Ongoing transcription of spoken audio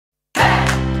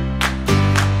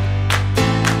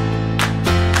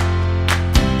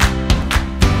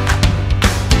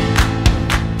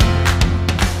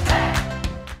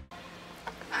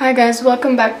Hi guys,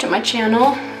 welcome back to my channel.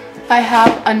 I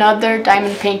have another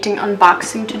diamond painting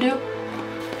unboxing to do.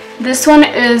 This one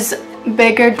is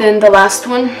bigger than the last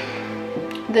one.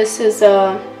 This is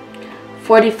a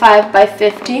 45 by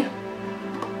 50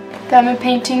 diamond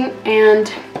painting,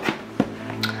 and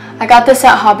I got this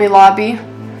at Hobby Lobby.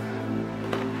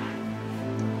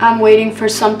 I'm waiting for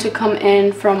some to come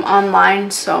in from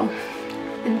online, so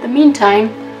in the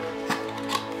meantime,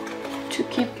 to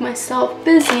keep myself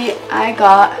busy, I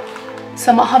got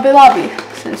some at Hobby Lobby,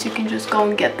 since you can just go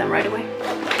and get them right away.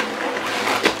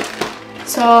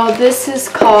 So this is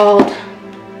called,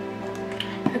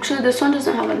 actually this one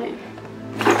doesn't have a name,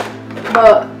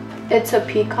 but it's a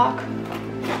peacock,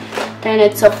 and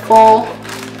it's a full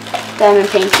diamond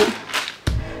painting.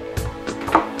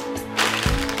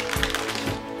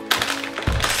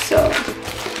 So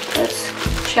let's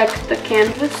check the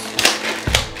canvas.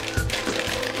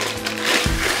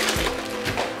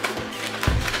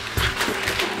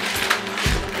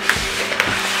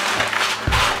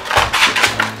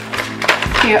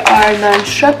 Here are the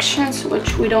instructions,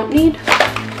 which we don't need.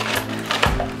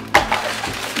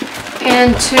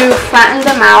 And to flatten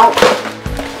them out,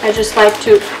 I just like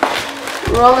to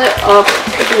roll it up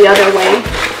the other way.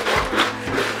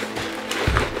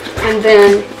 And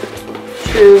then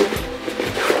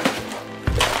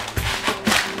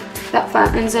that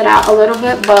flattens it out a little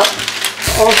bit, but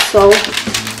also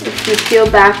if you peel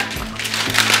back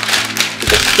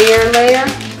the clear layer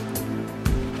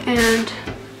and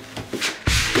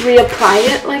reapply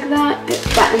it like that, it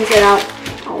flattens it out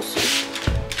also.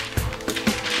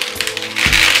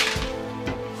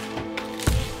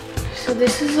 So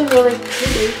this is a really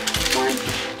pretty one.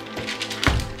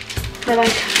 I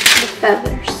like the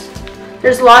feathers.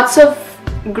 There's lots of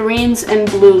greens and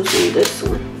blues in this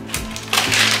one.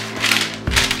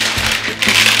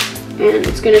 And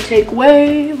it's gonna take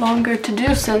way longer to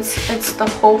do since it's the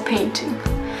whole painting.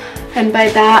 And by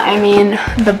that I mean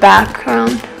the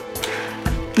background.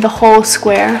 The whole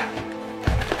square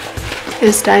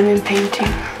is diamond painting.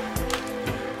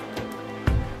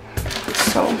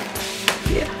 So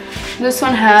yeah, this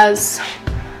one has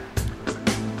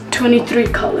 23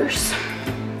 colors.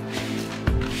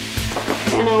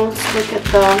 And now let's look at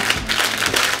the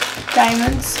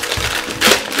diamonds.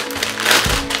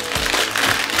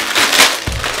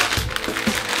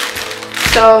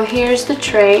 So here's the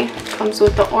tray. Comes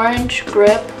with the orange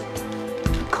grip,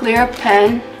 clear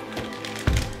pen,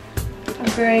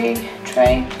 gray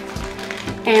tray,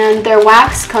 and their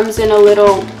wax comes in a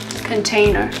little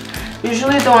container.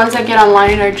 Usually the ones I get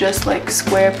online are just like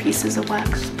square pieces of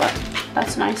wax, but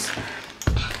that's nice.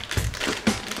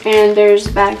 And there's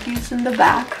baggies in the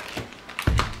back.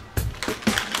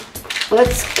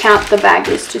 Let's count the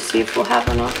baggies to see if we'll have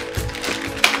enough.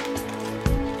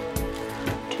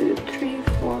 2, 3,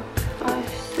 4, 5,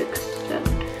 6,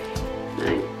 7, 8,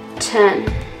 9, 10.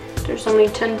 There's only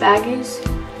 10 baggies.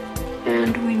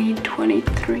 And we need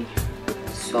 23,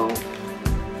 so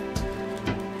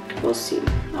we'll see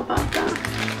about that.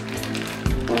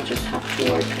 We'll just have to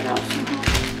work it out somehow.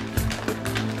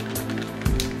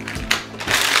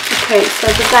 Okay, so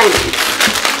the diamonds.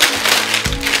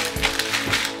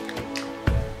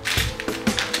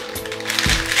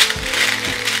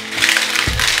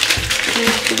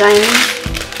 Here's the diamonds.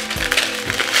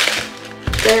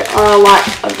 There are a lot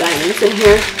of diamonds in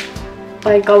here.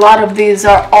 Like a lot of these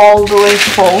are all the way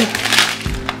full.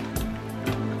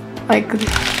 Like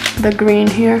the green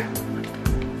here.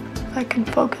 If I can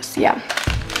focus, yeah.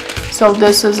 So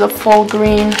this is a full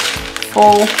green,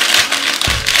 full.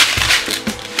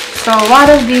 So a lot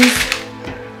of these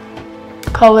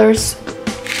colors,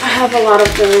 I have a lot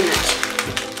of them in it.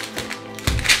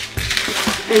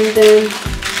 And then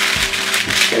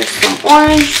there's some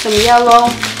orange, some yellow,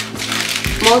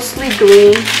 mostly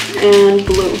green and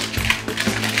blue.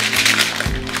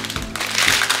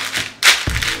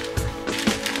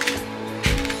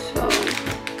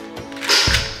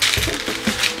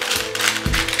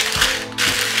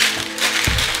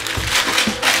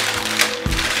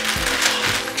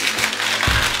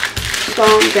 So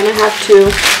I'm gonna have to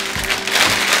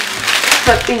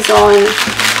put these all in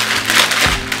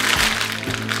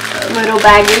little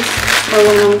baggies for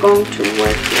when I'm going to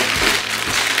work with them.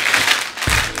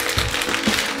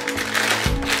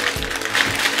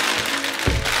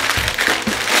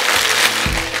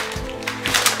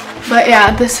 But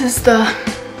yeah, this is the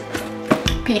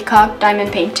peacock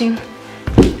diamond painting,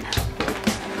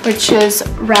 which is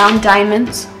round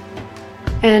diamonds,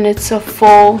 and it's a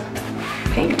full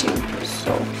painting.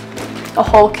 So the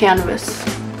whole canvas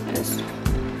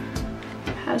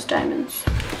has diamonds.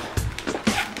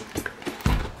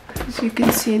 As you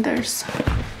can see, there's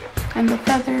and the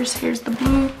feathers. Here's the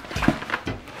blue.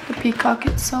 The peacock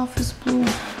itself is blue.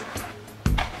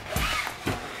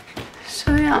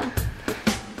 So yeah.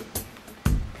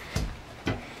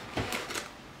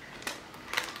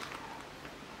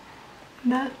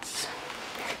 That's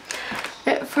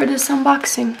it for this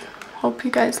unboxing. Hope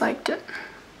you guys liked it.